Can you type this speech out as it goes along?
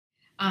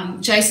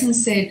Jason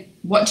said,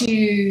 what do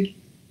you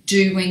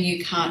do when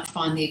you can't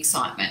find the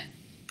excitement?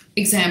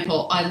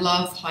 Example, I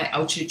love high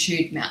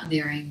altitude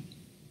mountaineering,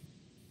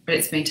 but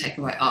it's been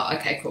taken away. Oh,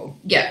 okay, cool.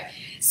 Yeah.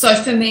 So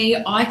for me,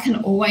 I can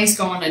always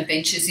go on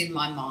adventures in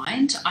my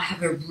mind. I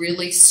have a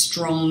really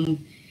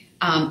strong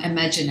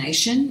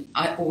imagination.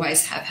 I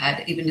always have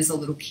had, even as a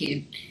little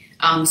kid.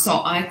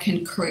 So I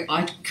can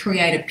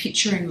create a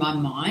picture in my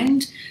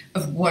mind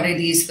of what it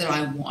is that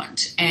I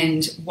want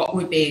and what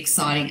would be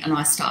exciting, and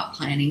I start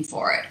planning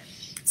for it.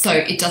 So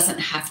it doesn't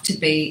have to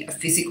be a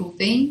physical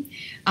thing.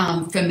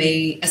 For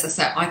me, as I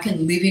say, I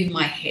can live in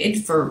my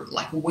head for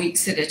like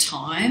weeks at a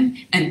time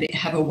and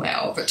have a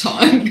wow of a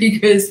time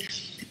because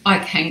I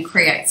can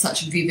create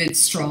such vivid,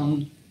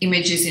 strong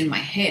images in my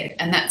head.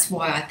 And that's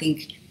why I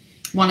think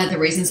one of the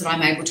reasons that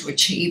I'm able to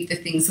achieve the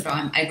things that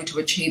I'm able to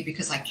achieve,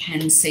 because I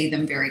can see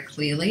them very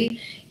clearly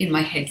in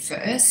my head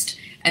first,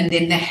 and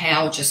then the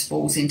how just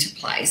falls into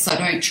place. So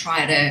I don't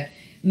try to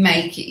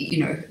make,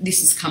 this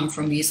has come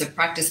from years of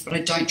practice, but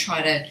I don't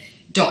try to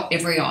dot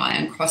every I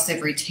and cross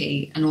every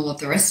T and all of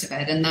the rest of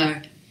it. And though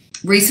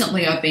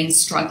recently I've been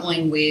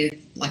struggling with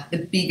like the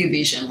bigger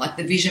vision, like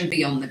the vision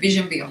beyond the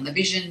vision, beyond the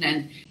vision,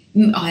 and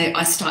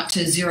I start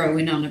to zero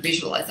in on a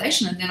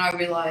visualization, and then I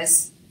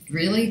realize,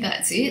 really,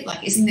 that's it?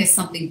 Like, isn't there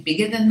something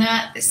bigger than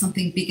that? There's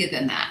something bigger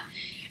than that.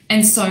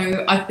 And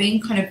so I've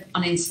been kind of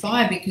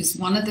uninspired because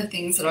one of the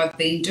things that I've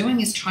been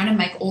doing is trying to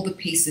make all the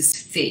pieces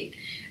fit.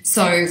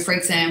 So, for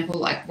example,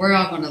 like where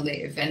I want to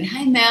live, and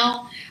hey,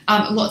 Mel,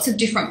 lots of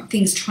different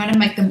things, trying to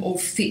make them all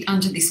fit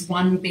under this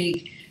one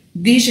big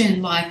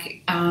vision.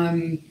 Like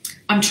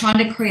I'm trying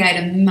to create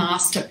a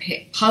master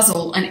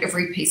puzzle, and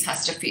every piece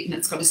has to fit, and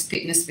it's got to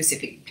fit in a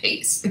specific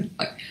piece,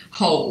 like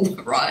hole,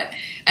 right?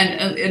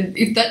 And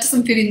if that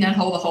doesn't fit in that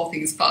hole, the whole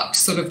thing is fucked,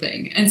 sort of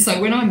thing. And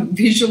so when I'm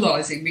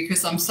visualizing,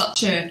 because I'm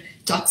such a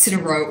ducks in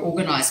a row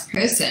organized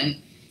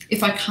person,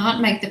 if I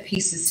can't make the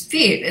pieces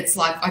fit, it's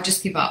like I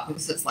just give up,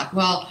 because it's like,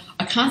 well,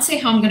 I can't see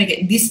how I'm going to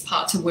get this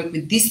part to work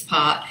with this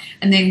part,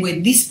 and then where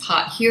this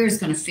part here is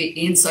going to fit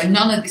in, so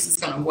none of this is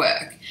going to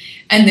work.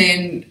 And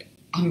then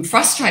I'm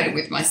frustrated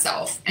with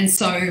myself. And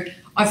so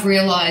I've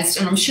realized,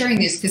 and I'm sharing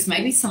this because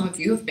maybe some of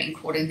you have been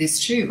caught in this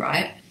too,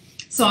 right?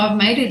 So I've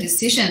made a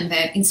decision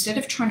that instead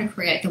of trying to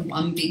create the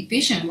one big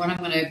vision, what I'm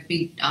going to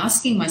be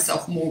asking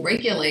myself more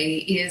regularly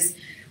is,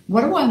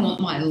 what do I want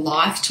my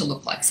life to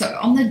look like? So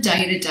on the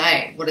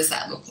day-to-day, what does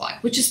that look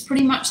like? Which is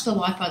pretty much the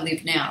life I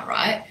live now,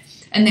 right?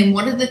 And then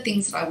what are the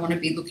things that I want to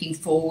be looking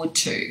forward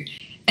to?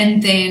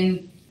 And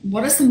then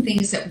what are some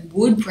things that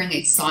would bring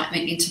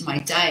excitement into my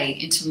day,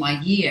 into my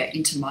year,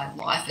 into my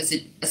life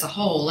as a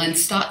whole, and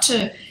start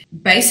to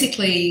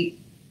basically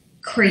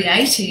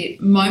create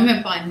it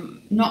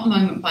not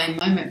moment by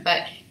moment,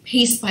 but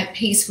piece by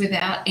piece,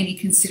 without any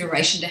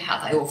consideration to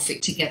how they all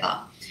fit together.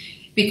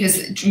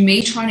 Because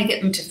me trying to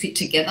get them to fit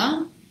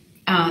together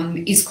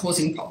is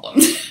causing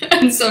problems.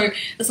 And so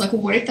it's like,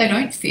 well, what if they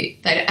don't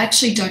fit? They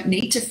actually don't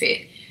need to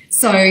fit.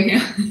 So,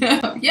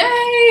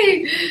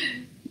 yay!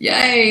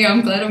 Yay,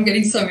 I'm glad I'm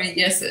getting so many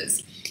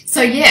yeses.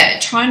 So yeah,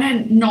 trying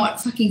to not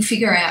fucking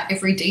figure out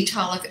every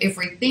detail of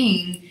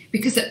everything,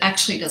 because it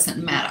actually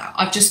doesn't matter.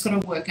 I've just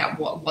got to work out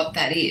what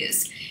that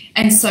is.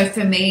 And so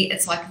for me,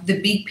 it's like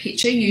the big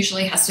picture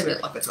usually has to be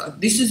like, it's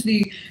like, this is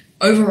the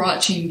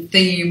overarching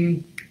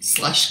theme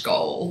 /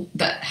 goal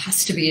that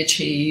has to be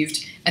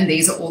achieved, and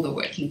these are all the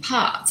working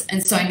parts.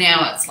 And so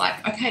now it's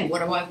like, okay, what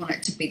do I want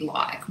it to be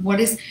like?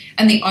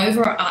 And the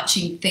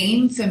overarching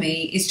theme for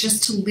me is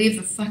just to live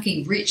a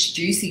fucking rich,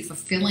 juicy,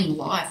 fulfilling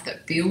life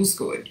that feels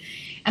good.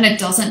 And it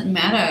doesn't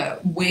matter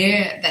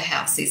where the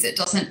house is. It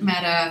doesn't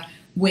matter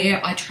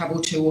where I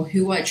travel to, or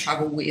who I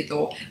travel with,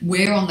 or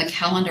where on the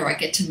calendar I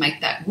get to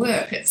make that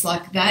work. It's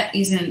like,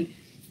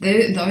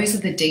 those are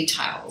the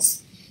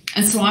details.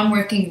 And so I'm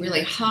working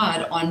really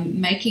hard on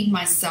making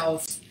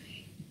myself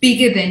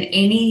bigger than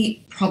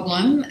any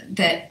problem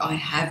that I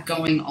have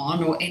going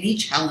on, or any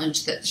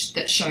challenge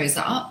that shows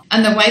up.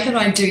 And the way that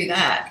I do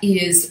that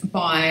is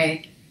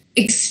by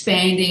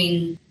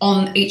expanding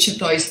on each of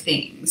those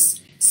things.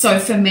 So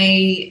for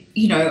me,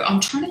 I'm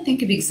trying to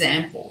think of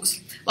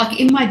examples. Like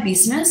in my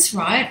business,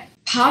 right?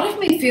 Part of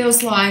me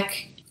feels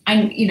like I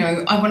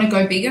want to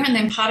go bigger, and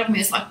then part of me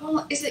is like,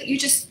 well, is it you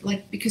just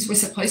like, because we're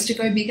supposed to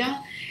go bigger?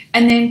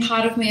 And then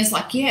part of me is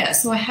like, yeah,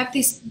 so I have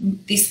this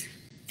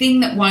thing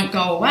that won't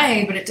go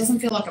away, but it doesn't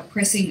feel like a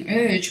pressing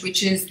urge,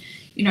 which is,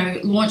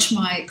 launch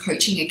my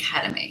coaching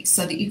academy,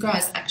 so that you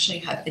guys actually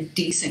have a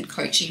decent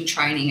coaching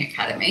training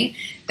academy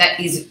that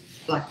is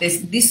like,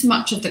 there's this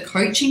much of the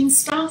coaching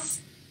stuff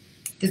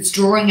that's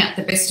drawing out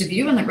the best of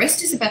you, and the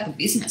rest is about the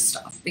business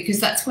stuff, because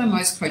that's where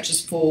most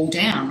coaches fall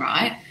down,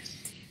 right?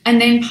 And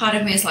then part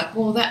of me is like,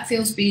 well, that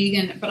feels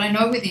big, but I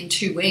know within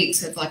 2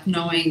 weeks of like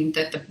knowing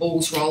that the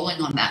ball's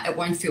rolling on that, it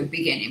won't feel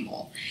big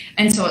anymore.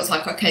 And so it's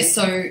like, okay,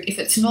 so if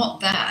it's not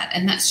that,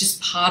 and that's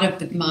just part of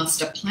the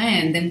master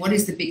plan, then what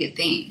is the bigger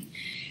thing?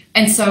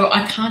 And so I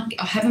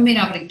haven't been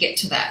able to get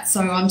to that.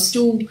 So I'm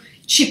still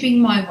chipping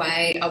my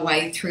way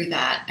away through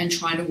that, and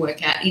trying to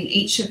work out in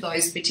each of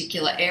those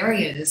particular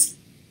areas,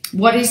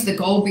 what is the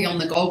goal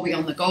beyond the goal,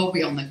 beyond the goal,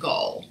 beyond the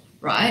goal,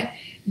 right?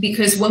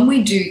 Because when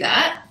we do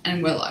that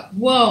and we're like,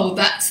 whoa,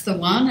 that's the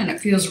one, and it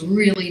feels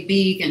really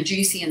big and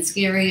juicy and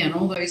scary and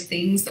all those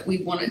things that we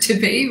want it to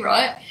be,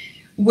 right?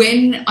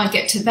 When I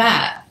get to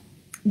that,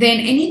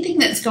 then anything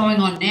that's going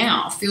on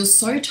now feels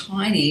so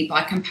tiny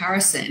by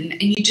comparison,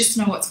 and you just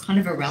know it's kind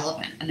of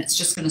irrelevant and it's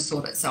just going to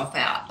sort itself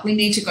out. We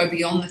need to go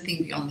beyond the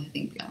thing, beyond the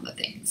thing, beyond the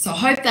thing. So I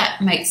hope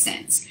that makes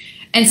sense.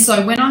 And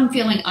so when I'm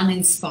feeling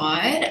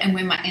uninspired and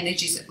when my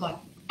energy's like,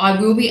 I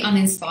will be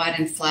uninspired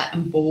and flat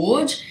and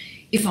bored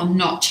if I'm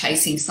not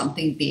chasing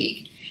something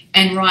big.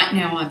 And right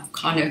now I've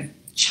kind of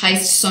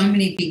chased so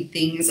many big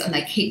things and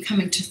they keep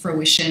coming to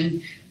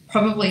fruition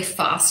probably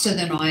faster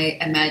than I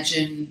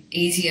imagine,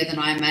 easier than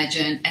I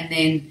imagine. And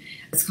then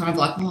it's kind of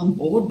like, well, I'm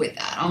bored with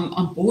that.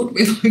 I'm bored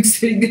with like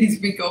setting these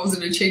big goals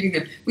and achieving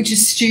them, which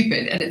is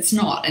stupid, and it's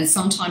not. And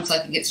sometimes I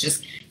think it's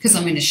just because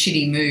I'm in a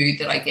shitty mood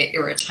that I get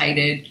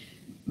irritated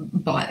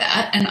by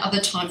that. And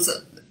other times,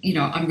 you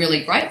know, I'm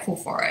really grateful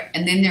for it.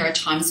 And then there are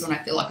times when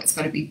I feel like it's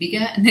got to be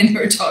bigger. And then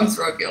there are times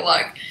where I feel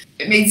like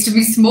it needs to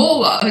be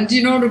smaller. Do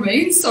you know what I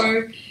mean?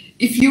 So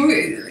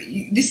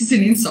if this is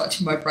an insight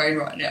to my brain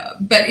right now,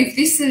 but if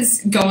this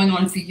is going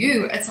on for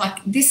you, it's like,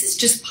 this is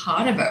just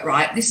part of it,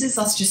 right? This is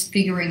us just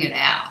figuring it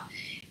out.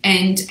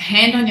 And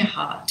hand on your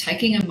heart,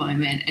 taking a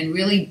moment and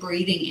really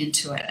breathing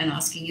into it and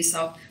asking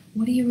yourself,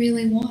 what do you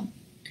really want?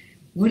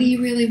 What do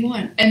you really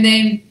want? And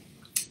then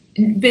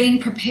being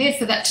prepared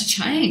for that to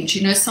change.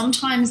 You know,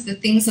 sometimes the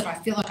things that I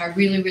feel like I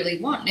really, really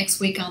want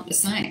next week aren't the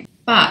same.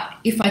 But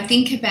if I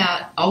think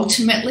about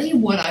ultimately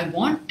what I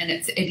want, and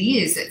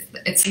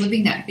it's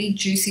living that big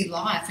juicy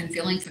life and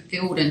feeling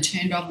fulfilled and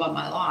turned on by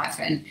my life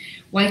and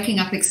waking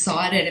up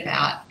excited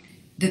about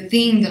the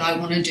thing that I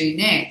want to do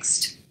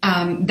next,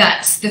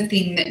 that's the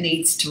thing that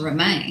needs to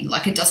remain.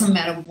 Like, it doesn't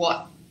matter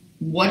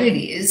what it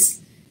is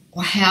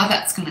or how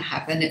that's going to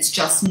happen. It's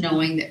just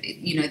knowing that,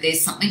 you know,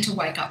 there's something to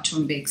wake up to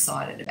and be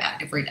excited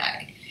about every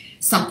day.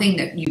 Something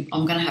that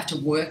I'm going to have to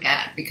work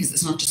at, because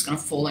it's not just going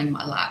to fall in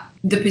my lap.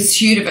 The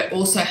pursuit of it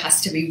also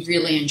has to be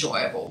really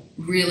enjoyable,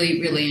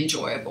 really, really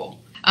enjoyable.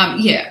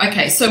 Yeah,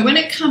 okay, so when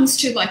it comes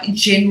to like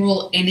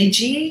general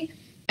energy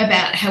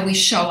about how we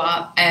show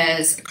up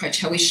as a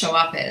coach, how we show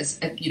up as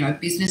a, you know,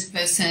 business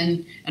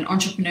person, an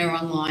entrepreneur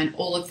online,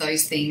 all of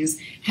those things,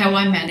 how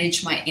I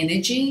manage my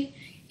energy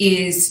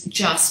is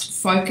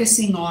just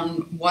focusing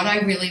on what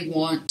I really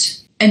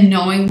want and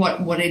knowing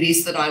what it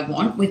is that I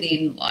want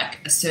within like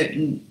a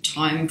certain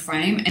time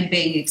frame and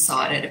being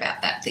excited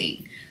about that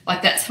thing.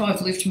 Like, that's how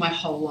I've lived my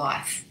whole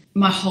life.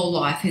 My whole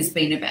life has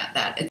been about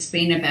that. It's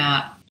been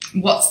about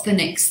what's the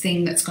next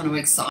thing that's going to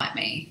excite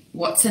me?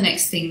 What's the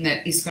next thing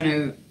that is going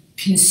to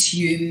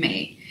consume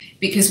me?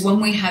 Because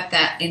when we have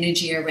that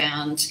energy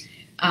around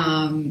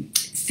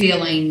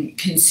feeling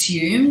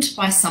consumed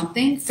by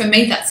something, for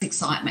me, that's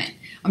excitement.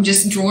 I'm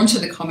just drawn to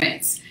the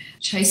comments.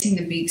 Chasing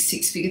the big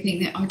six-figure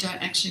thing, that I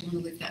don't actually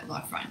want to live that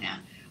life right now.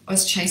 I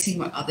was chasing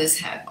what others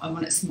have. I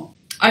want it small.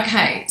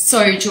 Okay,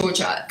 so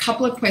Georgia, a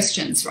couple of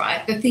questions,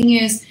 right? The thing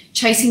is,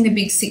 chasing the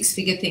big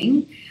six-figure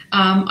thing.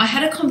 I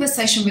had a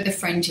conversation with a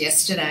friend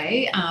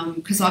yesterday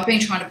because I've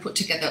been trying to put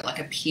together like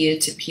a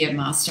peer-to-peer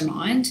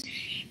mastermind,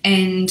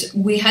 and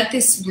we had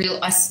this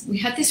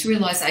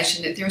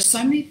realization that there are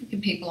so many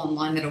people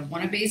online that are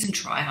wannabes and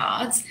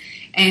tryhards.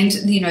 And,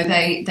 you know,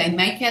 they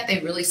make out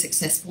they're really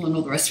successful and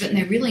all the rest of it, and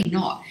they're really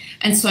not.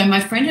 And so my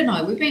friend and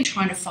I, we've been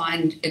trying to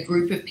find a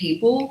group of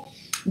people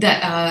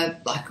that are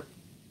like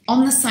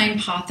on the same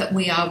path that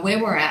we are, where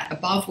we're at,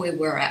 above where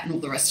we're at, and all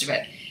the rest of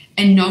it.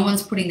 And no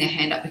one's putting their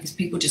hand up because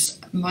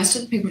most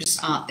of the people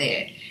just aren't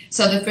there.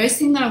 So the first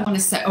thing that I want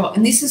to say,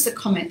 and this is the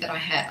comment that I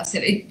had. I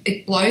said,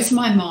 it blows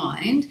my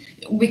mind,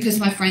 because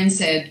my friend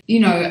said, you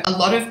know, a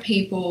lot of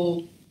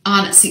people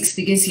aren't at six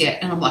figures yet.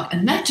 And I'm like,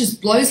 and that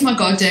just blows my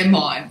goddamn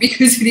mind,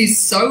 because it is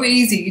so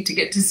easy to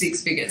get to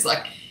six figures.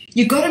 Like,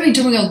 you've got to be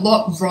doing a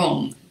lot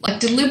wrong,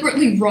 like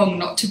deliberately wrong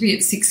not to be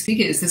at six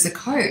figures as a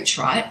coach,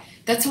 right?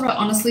 That's what I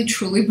honestly,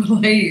 truly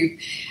believe.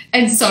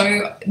 And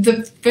so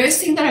the first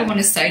thing that I want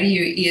to say to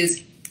you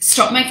is,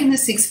 stop making the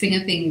six-figure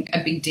thing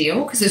a big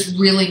deal, because it's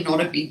really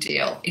not a big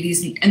deal. It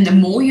isn't. And the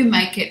more you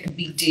make it a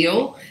big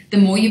deal, the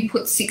more you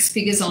put six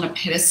figures on a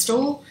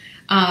pedestal,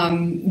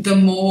 the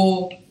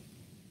more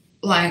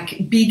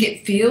like big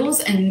it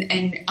feels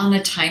and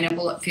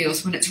unattainable it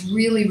feels, when it's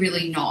really,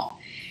 really not.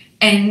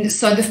 And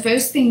so the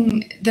first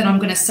thing that I'm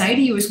going to say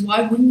to you is,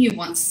 why wouldn't you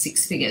want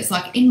six figures?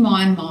 Like, in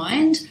my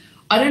mind,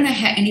 I don't know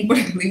how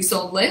anybody lives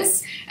on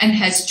less and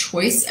has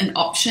choice and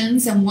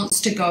options and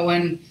wants to go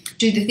and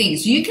do the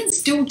things. You can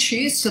still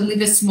choose to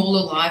live a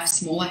smaller life,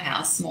 smaller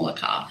house, smaller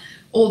car,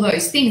 all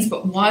those things,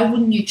 but why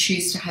wouldn't you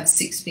choose to have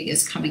six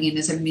figures coming in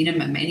as a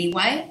minimum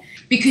anyway?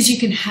 Because you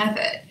can have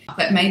it,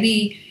 but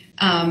maybe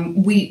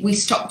we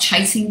stop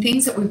chasing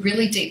things that we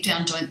really deep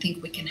down don't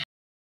think we can